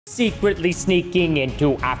secretly sneaking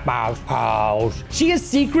into Aphmau's house. She has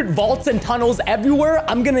secret vaults and tunnels everywhere.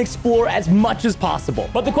 I'm gonna explore as much as possible.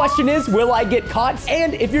 But the question is, will I get caught?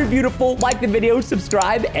 And if you're beautiful, like the video,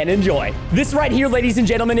 subscribe, and enjoy. This right here, ladies and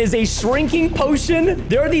gentlemen, is a shrinking potion.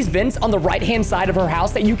 There are these vents on the right-hand side of her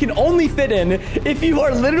house that you can only fit in if you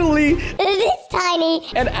are literally this tiny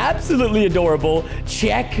and absolutely adorable.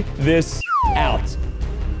 Check this out.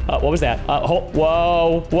 What was that?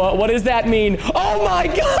 Whoa. What does that mean? Oh my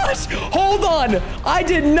gosh! Hold on! I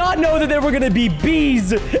did not know that there were gonna be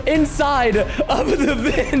bees inside of the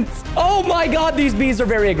vents. Oh my god, these bees are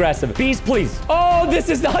very aggressive. Bees, please. Oh, this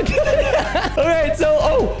is not good. All right, so,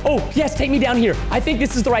 oh, yes, take me down here. I think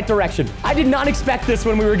this is the right direction. I did not expect this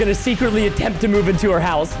when we were gonna secretly attempt to move into her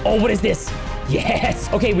house. Oh, what is this? Yes.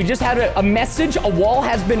 Okay, we just had a message. A wall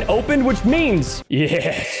has been opened, which means,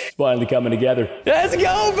 yes, finally coming together. Let's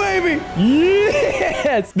go, baby.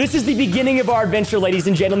 Yes. This is the beginning of our adventure, ladies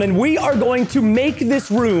and gentlemen. We are going to make this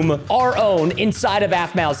room our own inside of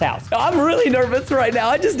Aphmau's house. I'm really nervous right now.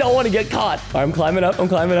 I just don't want to get caught. All right, I'm climbing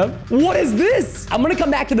up. What is this? I'm going to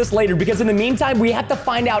come back to this later because in the meantime, we have to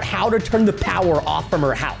find out how to turn the power off from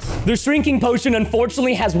her house. The shrinking potion,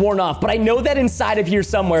 unfortunately, has worn off, but I know that inside of here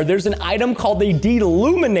somewhere, there's an item called the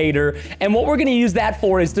Deluminator, and what we're gonna use that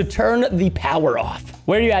for is to turn the power off.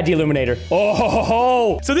 Where are you at, Deluminator?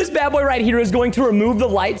 Oh, so this bad boy right here is going to remove the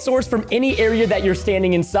light source from any area that you're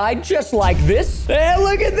standing inside, just like this. Hey,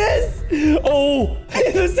 look at this. Oh,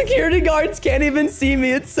 the security guards can't even see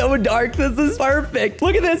me. It's so dark. This is perfect.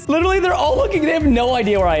 Look at this. Literally, they're all looking. They have no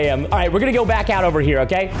idea where I am. All right, we're gonna go back out over here,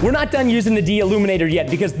 okay? We're not done using the Deluminator yet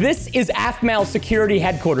because this is Aphmau's security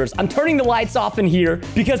headquarters. I'm turning the lights off in here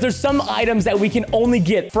because there's some items that we can only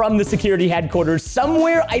get from the security headquarters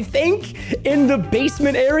somewhere, I think, in the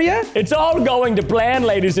basement area. It's all going to plan,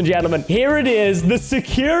 ladies and gentlemen. Here it is, the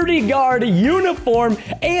security guard uniform.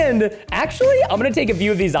 And actually, I'm gonna take a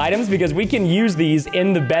few of these items because we can use these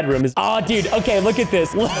in the bedroom. Oh, dude, okay, look at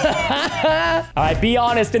this. All right, be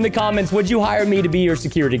honest in the comments. Would you hire me to be your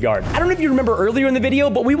security guard? I don't know if you remember earlier in the video,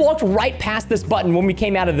 but we walked right past this button when we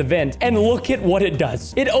came out of the vent, and look at what it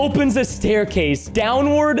does. It opens a staircase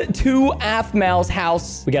downward to Aphmau's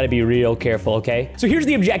house. We gotta be real careful, okay? So here's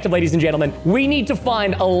the objective, ladies and gentlemen. We need to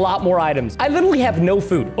find a lot more items. I literally have no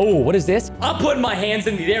food. Oh, what is this? I'm putting my hands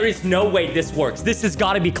in. There is no way this works. This has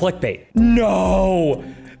got to be clickbait. No.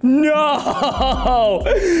 This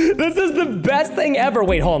is the best thing ever.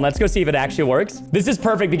 Wait, hold on. Let's go see if it actually works. This is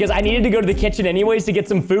perfect because I needed to go to the kitchen anyways to get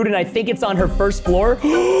some food, and I think it's on her first floor.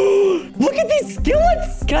 Look at these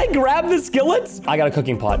skillets. Can I grab the skillets? I got a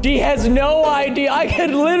cooking pot. She has no idea. I could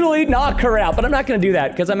literally knock her out, but I'm not going to do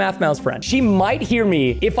that because I'm Aphmau's friend. She might hear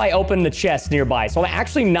me if I open the chest nearby, so I'm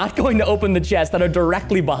actually not going to open the chests that are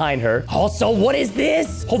directly behind her. Also, what is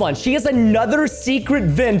this? Hold on. She has another secret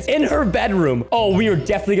vent in her bedroom. Oh, we are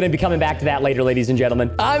definitely going to be coming back to that later, ladies and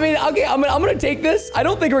gentlemen. I mean, okay, I'm going to take this. I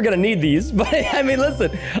don't think we're going to need these, but I mean,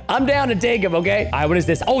 listen, I'm down to take them, okay? All right, what is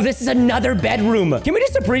this? Oh, this is another bedroom. Can we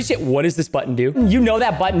just appreciate, what does this button do? You know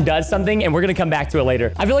that button does something, and we're going to come back to it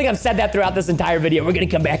later. I feel like I've said that throughout this entire video. We're going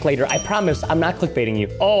to come back later. I promise I'm not clickbaiting you.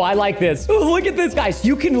 Oh, I like this. Oh, look at this, guys.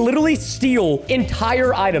 You can literally steal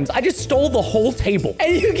entire items. I just stole the whole table,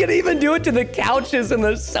 and you can even do it to the couches and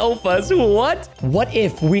the sofas. What? What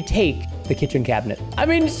if we take the kitchen cabinet? I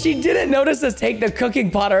mean, she didn't notice us take the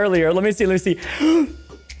cooking pot earlier. Let me see.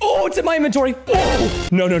 Oh, it's in my inventory. Oh,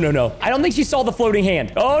 no. I don't think she saw the floating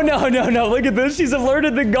hand. Oh, no. Look at this. She's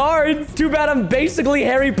alerted the guards. Too bad I'm basically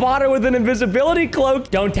Harry Potter with an invisibility cloak.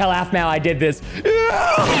 Don't tell Aphmau I did this.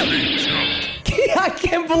 I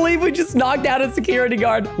can't believe we just knocked out a security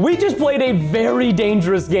guard. We just played a very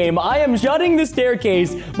dangerous game. I am shutting the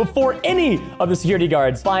staircase before any of the security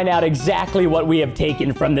guards find out exactly what we have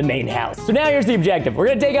taken from the main house. So now here's the objective. We're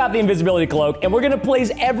going to take out the invisibility cloak, and we're going to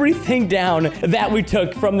place everything down that we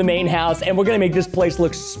took from the main house, and we're going to make this place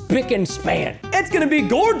look spick and span. It's going to be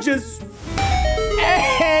gorgeous.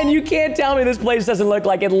 And you can't tell me this place doesn't look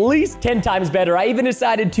like at least 10 times better. I even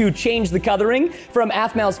decided to change the coloring from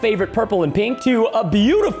Aphmau's favorite purple and pink to a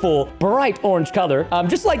beautiful bright orange color.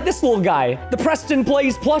 Just like this little guy, the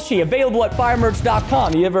PrestonPlayz plushie, available at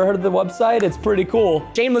firemerch.com. You ever heard of the website? It's pretty cool.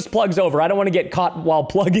 Shameless plugs over. I don't want to get caught while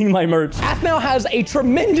plugging my merch. Aphmau has a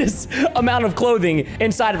tremendous amount of clothing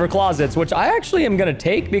inside of her closets, which I actually am going to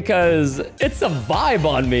take because it's a vibe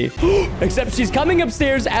on me. Except she's coming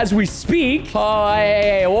upstairs as we speak. Oh,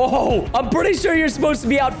 hey, whoa. I'm pretty sure you're supposed to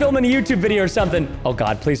be out filming a YouTube video or something. Oh,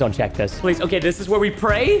 God, please don't check this. Please. Okay, this is where we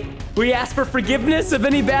pray. We ask for forgiveness of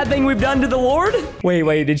any bad thing we've done to the Lord.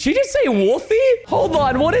 Wait, did she just say wolfie? Hold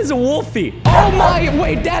on, what is a wolfie? Oh my,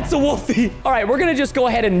 wait, that's a wolfie. All right, we're gonna just go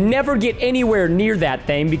ahead and never get anywhere near that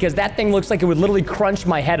thing because that thing looks like it would literally crunch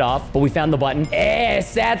my head off, but we found the button.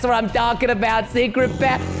 Yes, that's what I'm talking about, secret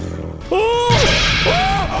path.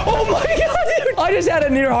 Oh my God, dude. I just had a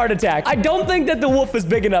near heart attack. I don't think that the wolf is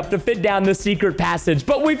big enough to fit down the secret passage,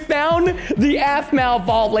 but we found the Aphmau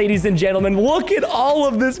vault, ladies and gentlemen. Look at all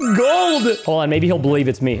of this gold. Hold on, maybe he'll believe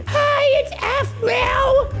it's me. Hi, it's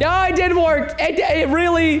Aphmau. No, it didn't work. It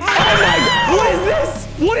really. Oh my God. What is this?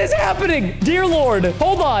 What is happening? Dear Lord,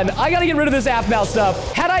 hold on. I gotta get rid of this Aphmau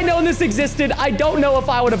stuff. Had I known this existed, I don't know if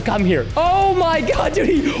I would have come here. Oh my God,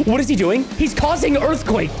 dude. What is he doing? He's causing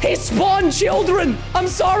earthquake. He spawned children. I'm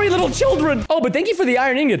sorry, little children. Oh, but thank you for the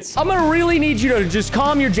iron ingots. I'm gonna really need you to just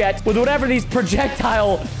calm your jet with whatever these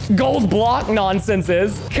projectile gold block nonsense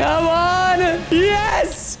is. Come on.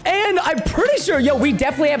 Yes. And I'm pretty sure, yo, we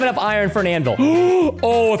definitely have enough iron for an anvil.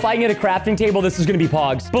 Oh, if I can get a crafting table, this is gonna be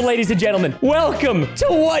pogs. But ladies and gentlemen, welcome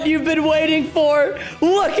to what you've been waiting for.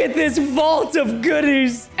 Look at this vault of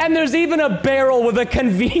goodies. And there's even a barrel with a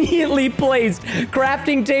conveniently placed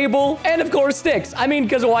crafting table and, of course, sticks. I mean,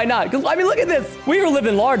 because why not? I mean, look at this. We are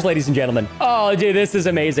living large, ladies and gentlemen. Oh, dude, this is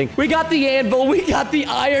amazing. We got the anvil. We got the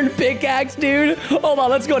iron pickaxe, dude. Hold on,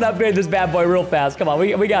 let's go and upgrade this bad boy real fast. Come on,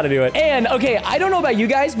 we got to do it. And, okay, I don't know about you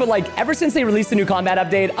guys, but, like, ever since they released the new combat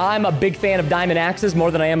update, I'm a big fan of diamond axes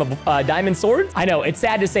more than I am of diamond swords. I know, it's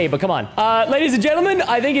sad to say, but come on. Ladies and gentlemen,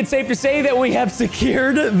 I think it's safe to say that we have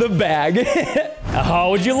secured the bag. Oh,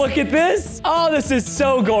 would you look at this? Oh, this is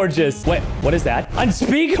so gorgeous. Wait, what is that?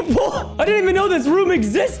 Unspeakable? I didn't even know this room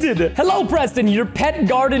existed. Hello, Preston. Your pet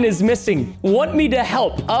garden is missing. Want me to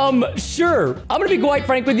help? Sure. I'm gonna be quite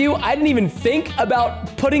frank with you. I didn't even think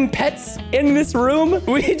about putting pets in this room.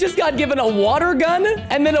 We just got given a water gun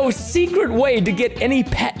and then a secret way to get any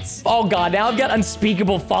pets. Oh, God. Now I've got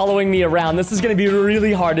Unspeakable following me around. This is gonna be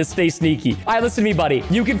really hard to stay sneaky. All right, listen to me, buddy.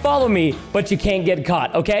 You can follow me, but you can't get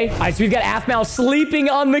caught, okay? All right, so we've got Aphmau sleeping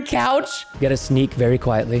on the couch. You gotta sneak very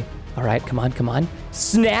quietly. All right, come on, come on.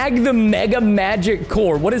 Snag the mega magic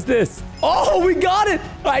core. What is this? Oh, we got it.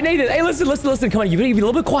 All right, Nathan. Hey, listen. Come on, you gotta be a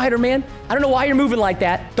little bit quieter, man. I don't know why you're moving like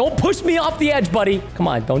that. Don't push me off the edge, buddy. Come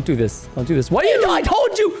on, don't do this. Don't do this. What are you doing? I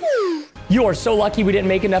told you. You are so lucky we didn't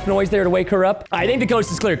make enough noise there to wake her up. I think the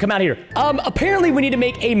coast is clear. Come out here. Apparently we need to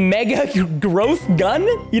make a mega growth gun.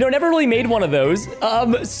 You know, never really made one of those.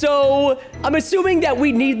 So I'm assuming that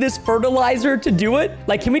we need this fertilizer to do it.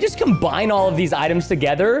 Like, can we just combine all of these items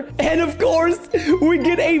together? And of course, we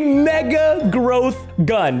get a mega growth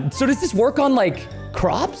gun. So does this work on, like,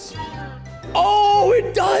 crops? Oh,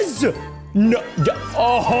 it does. No.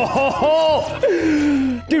 Oh,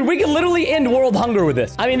 dude, we can literally end world hunger with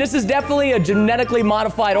this. I mean, this is definitely a genetically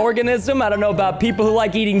modified organism. I don't know about people who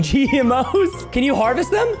like eating GMOs. Can you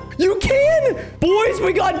harvest them? You can. Boys,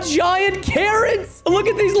 we got giant carrots. Look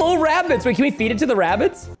at these little rabbits. Wait, can we feed it to the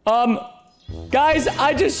rabbits? Guys,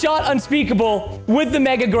 I just shot Unspeakable with the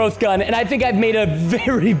mega growth gun, and I think I've made a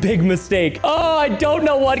very big mistake. Oh, I don't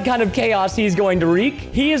know what kind of chaos he's going to wreak.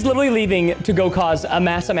 He is literally leaving to go cause a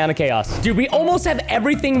mass amount of chaos. Dude, we almost have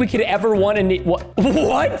everything we could ever want and need. What?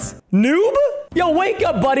 Noob? Yo, wake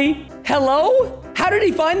up, buddy. Hello? How did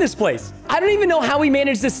he find this place? I don't even know how he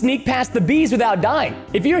managed to sneak past the bees without dying.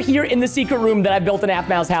 If you're here in the secret room that I built in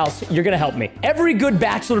Aphmau's house, you're gonna help me. Every good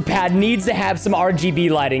bachelor pad needs to have some RGB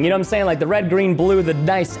lighting. You know what I'm saying? Like the red, green, blue, the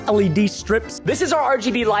nice LED strips. This is our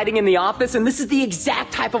RGB lighting in the office, and this is the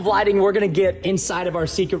exact type of lighting we're gonna get inside of our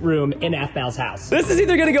secret room in Aphmau's house. This is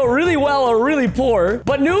either gonna go really well or really poor,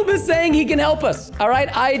 but Noob is saying he can help us. All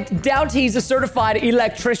right, I doubt he's a certified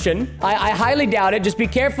electrician. I highly doubt it. Just be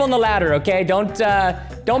careful on the ladder, okay?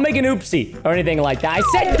 Don't make an oopsie or anything like that. I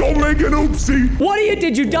said don't make an oopsie. What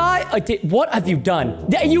did you die? What have you done?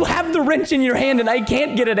 You have the wrench in your hand and I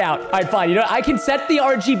can't get it out. All right, fine. You know, I can set the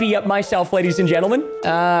RGB up myself, ladies and gentlemen.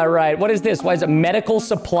 All right, what is this? Why is it medical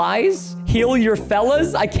supplies? Heal your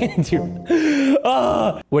fellas? I can't do.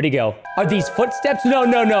 Where'd he go? Are these footsteps? No.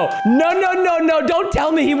 Don't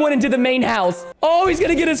tell me he went into the main house. Oh, he's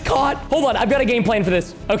gonna get us caught. Hold on, I've got a game plan for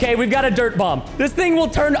this. Okay, we've got a dirt bomb. This thing will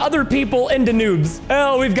turn other people into noobs.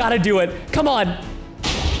 Oh, we've got to do it. Come on.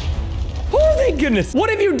 Oh, thank goodness. What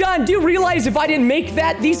have you done? Do you realize if I didn't make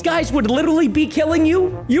that, these guys would literally be killing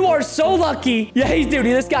you? You are so lucky. Yeah, dude,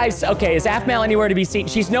 this guy's... Okay, is Aphmau anywhere to be seen?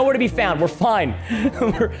 She's nowhere to be found. We're fine.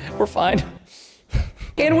 We're fine.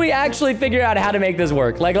 Can we actually figure out how to make this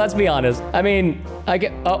work? Like, let's be honest. I mean, I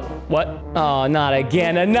get... Oh, what? Oh, not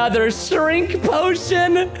again. Another shrink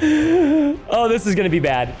potion. Oh, this is gonna be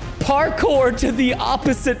bad. Parkour to the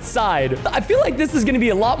opposite side. I feel like this is gonna be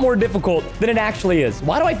a lot more difficult than it actually is.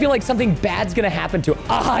 Why do I feel like something bad's gonna happen to it?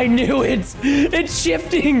 I knew it. It's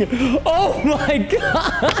shifting. Oh my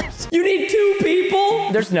gosh. You need 2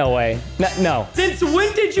 people? There's no way. No. Since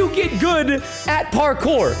when did you get good at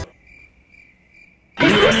parkour?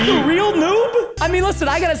 Is this the real noob? I mean, listen,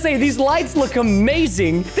 I gotta say, these lights look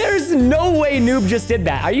amazing. There's no way noob just did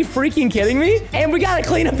that. Are you freaking kidding me? And we gotta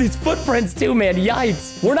clean up these footprints too, man.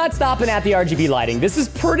 Yikes. We're not stopping at the RGB lighting. This is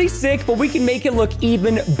pretty sick, but we can make it look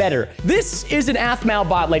even better. This is an Aphmau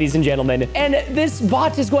bot, ladies and gentlemen. And this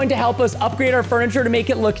bot is going to help us upgrade our furniture to make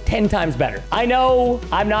it look 10 times better. I know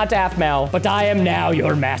I'm not Aphmau, but I am now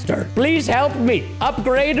your master. Please help me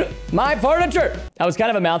upgrade my furniture. That was kind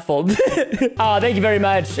of a mouthful. Oh, thank you very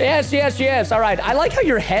much. Yes. All right. I like how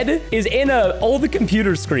your head is in an old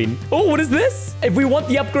computer screen. Oh, what is this? If we want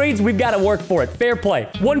the upgrades, we've got to work for it. Fair play.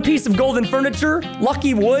 1 piece of golden furniture,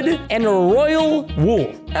 lucky wood, and royal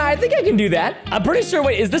wool. I think I can do that. I'm pretty sure.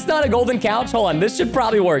 Wait, is this not a golden couch? Hold on. This should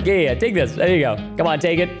probably work. Yeah. Take this. There you go. Come on,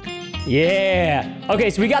 take it. Yeah. Okay,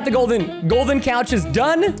 so we got the golden couches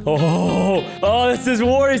done. Oh, this is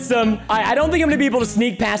worrisome. I don't think I'm gonna be able to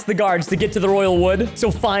sneak past the guards to get to the royal wood. So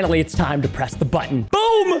finally, it's time to press the button.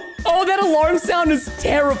 Boom! Oh, that alarm sound is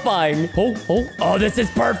terrifying. Oh, this is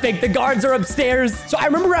perfect. The guards are upstairs. So I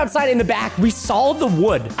remember outside in the back, we saw the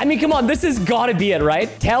wood. I mean, come on, this has gotta be it, right?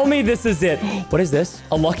 Tell me this is it. What is this?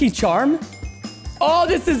 A lucky charm? Oh,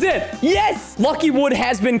 this is it. Yes. Lucky wood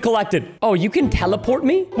has been collected. Oh, you can teleport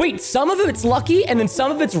me? Wait, some of it's lucky and then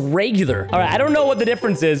some of it's regular. All right, I don't know what the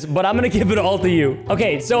difference is, but I'm going to give it all to you.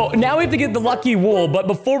 Okay, so now we have to get the lucky wool. But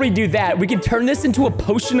before we do that, we can turn this into a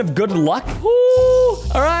potion of good luck. Ooh.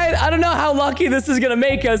 All right, I don't know how lucky this is going to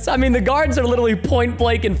make us. I mean, the guards are literally point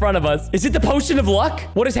blank in front of us. Is it the potion of luck?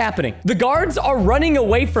 What is happening? The guards are running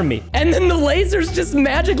away from me. And then the lasers just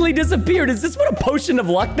magically disappeared. Is this what a potion of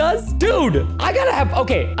luck does? Dude, I gotta have...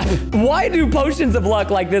 Okay, why do potions of luck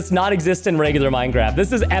like this not exist in regular Minecraft?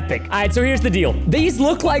 This is epic. All right, so here's the deal. These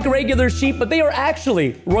look like regular sheep, but they are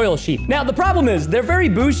actually royal sheep. Now, the problem is they're very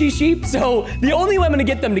bougie sheep, so the only way I'm gonna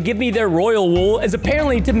get them to give me their royal wool is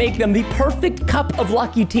apparently to make them the perfect cup of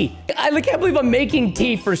lucky tea. I can't believe I'm making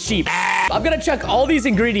tea for sheep. I've got to chuck all these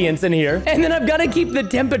ingredients in here, and then I've got to keep the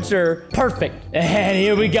temperature perfect. And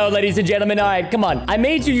here we go, ladies and gentlemen. All right, come on. I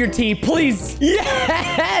made you your tea, please.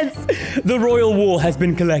 Yes! The royal wool has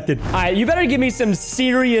been collected. All right, you better give me some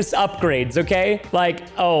serious upgrades, okay? Like,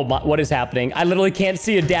 oh, my, what is happening? I literally can't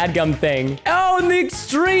see a dadgum thing. Oh, and the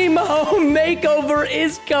extreme home makeover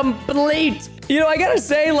is complete. You know, I gotta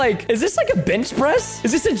say, like, is this like a bench press?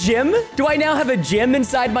 Is this a gym? Do I now have a gym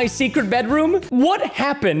inside my secret bedroom? What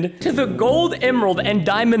happened to the gold, emerald, and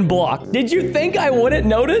diamond block? Did you think I wouldn't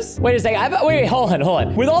notice? Wait a second. Wait, hold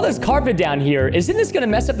on. With all this carpet down here, isn't this gonna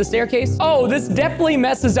mess up the staircase? Oh, this definitely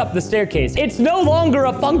messes up the staircase. It's no longer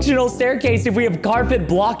a functional staircase if we have carpet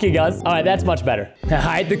blocking us. All right, that's much better. All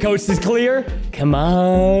right, the coast is clear. Come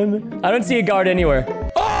on. I don't see a guard anywhere.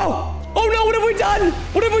 Oh! Oh no, what have we done?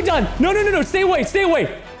 What have we done? No, stay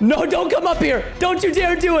away. No, don't come up here. Don't you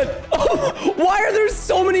dare do it. Oh, why are there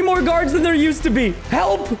so many more guards than there used to be?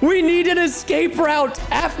 Help, we need an escape route.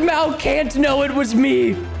 Aphmau can't know it was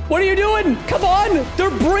me. What are you doing? Come on. They're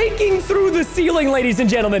breaking through the ceiling, ladies and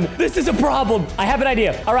gentlemen. This is a problem. I have an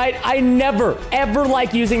idea. All right. I never, ever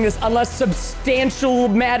like using this unless substantial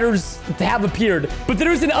matters have appeared. But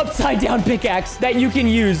there's an upside down pickaxe that you can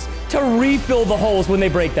use to refill the holes when they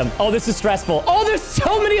break them. Oh, this is stressful. Oh, there's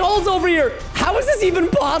so many holes over here. How is this even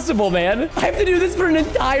possible, man? I have to do this for an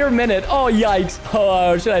entire minute. Oh, yikes.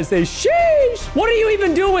 Oh, should I say sheesh? What are you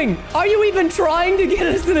even doing? Are you even trying to get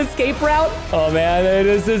us an escape route? Oh, man,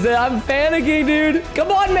 this is it. I'm panicking, dude.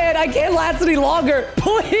 Come on, man. I can't last any longer.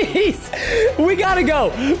 Please. We gotta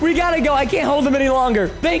go. I can't hold them any longer.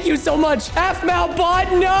 Thank you so much. Aphmau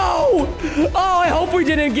bot, no. Oh, I hope we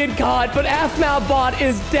didn't get caught, but Aphmau bot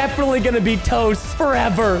is definitely gonna be toast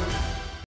forever.